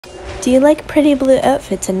Do you like pretty blue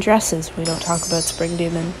outfits and dresses? We don't talk about Spring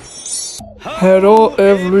Demon. Hello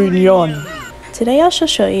everyone. Today I shall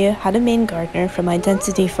show you how to main Gardener from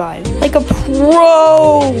Identity V. Like a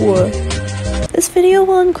pro! This video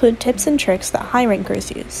will include tips and tricks that high rankers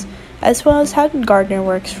use, as well as how Gardener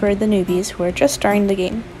works for the newbies who are just starting the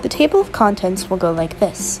game. The table of contents will go like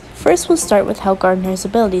this. First we'll start with how Gardener's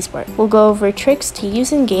abilities work. We'll go over tricks to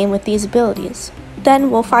use in game with these abilities.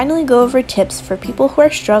 Then we'll finally go over tips for people who are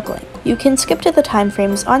struggling. You can skip to the time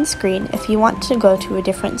frames on screen if you want to go to a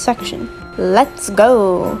different section. Let's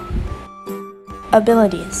go!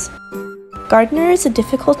 Abilities. Gardener is a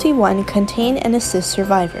difficulty 1 contain and assist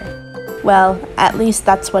survivor. Well, at least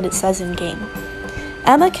that's what it says in game.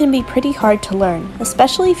 Emma can be pretty hard to learn,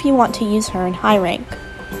 especially if you want to use her in high rank.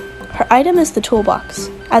 Her item is the toolbox.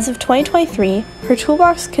 As of 2023, her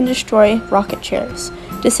toolbox can destroy rocket chairs,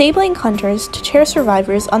 disabling hunters to chair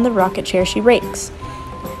survivors on the rocket chair she rakes.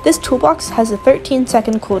 This toolbox has a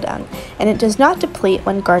 13-second cooldown, and it does not deplete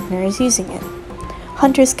when Gardener is using it.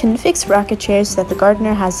 Hunters can fix rocket chairs that the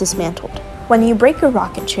Gardener has dismantled. When you break a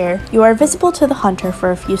rocket chair, you are visible to the hunter for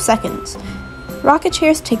a few seconds. Rocket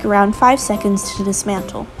chairs take around 5 seconds to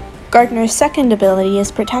dismantle. Gardener's second ability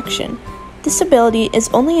is Protection. This ability is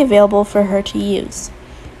only available for her to use.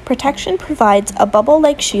 Protection provides a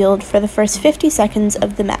bubble-like shield for the first 50 seconds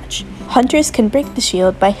of the match. Hunters can break the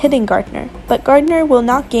shield by hitting Gardener, but Gardener will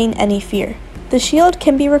not gain any fear. The shield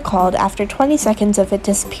can be recalled after 20 seconds of it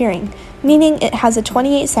disappearing, meaning it has a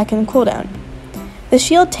 28-second cooldown. The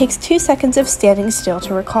shield takes 2 seconds of standing still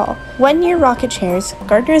to recall. When near rocket chairs,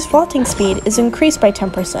 Gardener's vaulting speed is increased by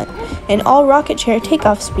 10%, and all rocket chair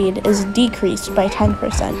takeoff speed is decreased by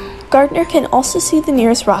 10%. Gardener can also see the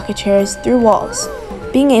nearest rocket chairs through walls,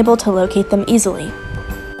 being able to locate them easily.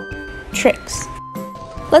 Tricks.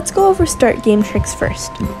 Let's go over start game tricks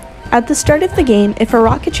first. At the start of the game, if a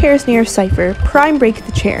rocket chair is near a cipher, prime break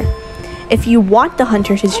the chair. If you want the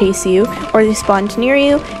hunter to chase you, or they spawn near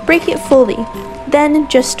you, break it fully. Then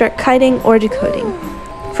just start kiting or decoding.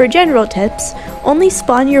 For general tips, only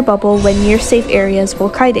spawn your bubble when near safe areas while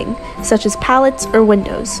kiting, such as pallets or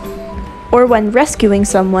windows. Or when rescuing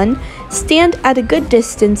someone, stand at a good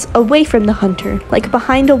distance away from the hunter, like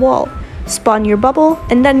behind a wall. Spawn your bubble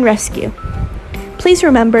and then rescue. Please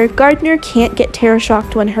remember, Gardener can't get terror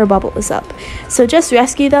shocked when her bubble is up, so just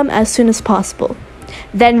rescue them as soon as possible.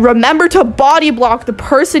 Then remember to body block the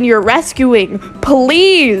person you're rescuing,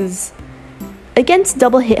 please! Against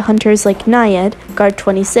double hit hunters like Naiad, Guard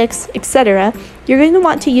 26, etc., you're going to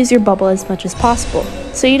want to use your bubble as much as possible,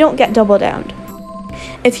 so you don't get double downed.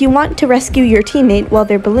 If you want to rescue your teammate while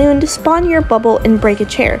they're ballooned, spawn your bubble and break a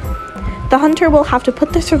chair. The hunter will have to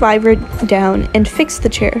put the survivor down and fix the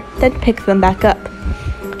chair, then pick them back up.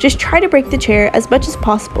 Just try to break the chair as much as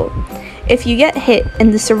possible. If you get hit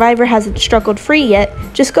and the survivor hasn't struggled free yet,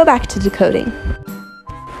 just go back to decoding.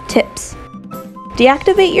 Tips.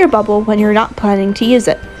 Deactivate your bubble when you're not planning to use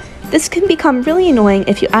it. This can become really annoying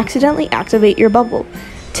if you accidentally activate your bubble.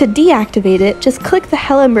 To deactivate it, just click the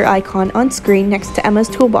Hellember icon on screen next to Emma's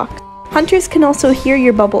toolbox. Hunters can also hear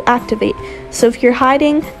your bubble activate, so if you're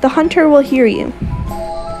hiding, the hunter will hear you.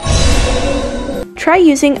 Try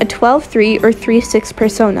using a 12-3 or 3-6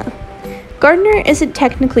 persona. Gardener isn't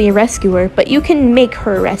technically a rescuer, but you can make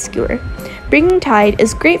her a rescuer. Bringing Tide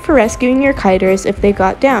is great for rescuing your kiters if they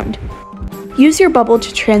got downed. Use your bubble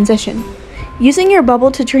to transition. Using your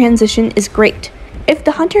bubble to transition is great. If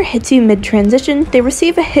the hunter hits you mid-transition, they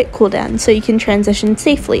receive a hit cooldown so you can transition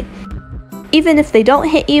safely. Even if they don't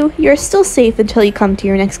hit you, you're still safe until you come to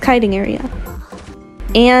your next kiting area.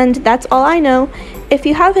 And that's all I know. If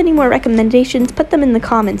you have any more recommendations, put them in the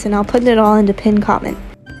comments and I'll put it all into pinned comment.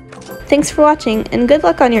 Thanks for watching, and good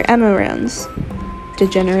luck on your Emma rounds,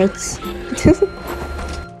 degenerates.